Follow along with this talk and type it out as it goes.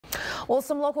Well,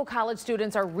 some local college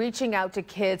students are reaching out to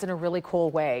kids in a really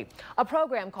cool way. A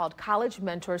program called College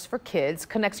Mentors for Kids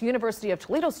connects University of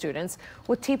Toledo students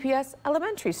with TPS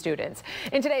elementary students.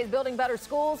 In today's Building Better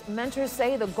Schools, mentors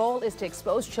say the goal is to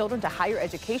expose children to higher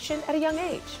education at a young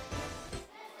age.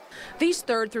 These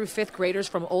 3rd through 5th graders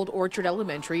from Old Orchard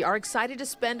Elementary are excited to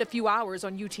spend a few hours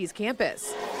on UT's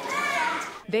campus.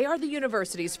 They are the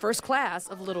university's first class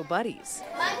of Little Buddies.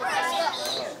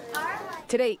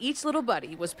 Today, each little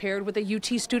buddy was paired with a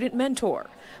UT student mentor.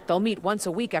 They'll meet once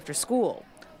a week after school.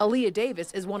 Aaliyah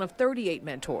Davis is one of 38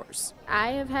 mentors. I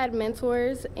have had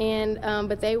mentors,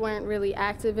 but they weren't really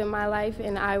active in my life,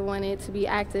 and I wanted to be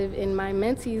active in my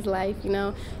mentee's life. You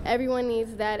know, everyone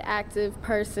needs that active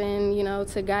person, you know,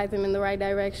 to guide them in the right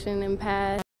direction and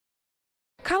path.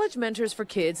 College Mentors for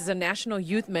Kids is a national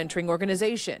youth mentoring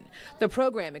organization. The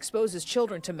program exposes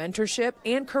children to mentorship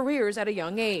and careers at a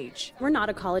young age. We're not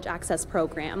a college access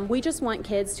program. We just want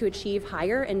kids to achieve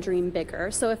higher and dream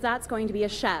bigger. So if that's going to be a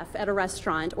chef at a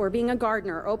restaurant, or being a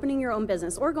gardener, or opening your own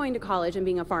business, or going to college and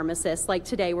being a pharmacist, like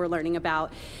today we're learning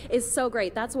about, is so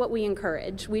great. That's what we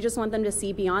encourage. We just want them to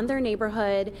see beyond their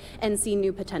neighborhood and see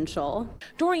new potential.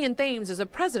 Dorian Thames is a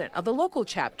president of the local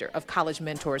chapter of College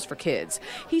Mentors for Kids.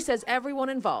 He says everyone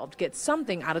involved gets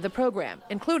something out of the program,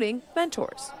 including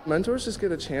mentors. Mentors just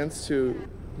get a chance to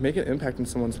make an impact in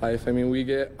someone's life. I mean, we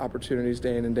get opportunities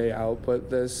day in and day out, but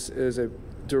this is a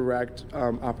direct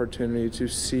opportunity to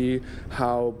see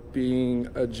how being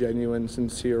a genuine,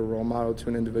 sincere role model to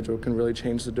an individual can really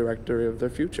change the trajectory of their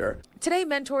future. Today,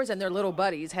 mentors and their little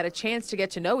buddies had a chance to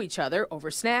get to know each other over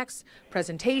snacks,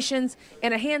 presentations,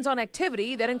 and a hands-on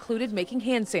activity that included making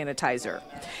hand sanitizer.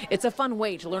 It's a fun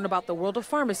way to learn about the world of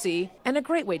pharmacy and a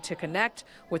great way to connect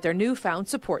with their newfound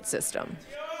support system.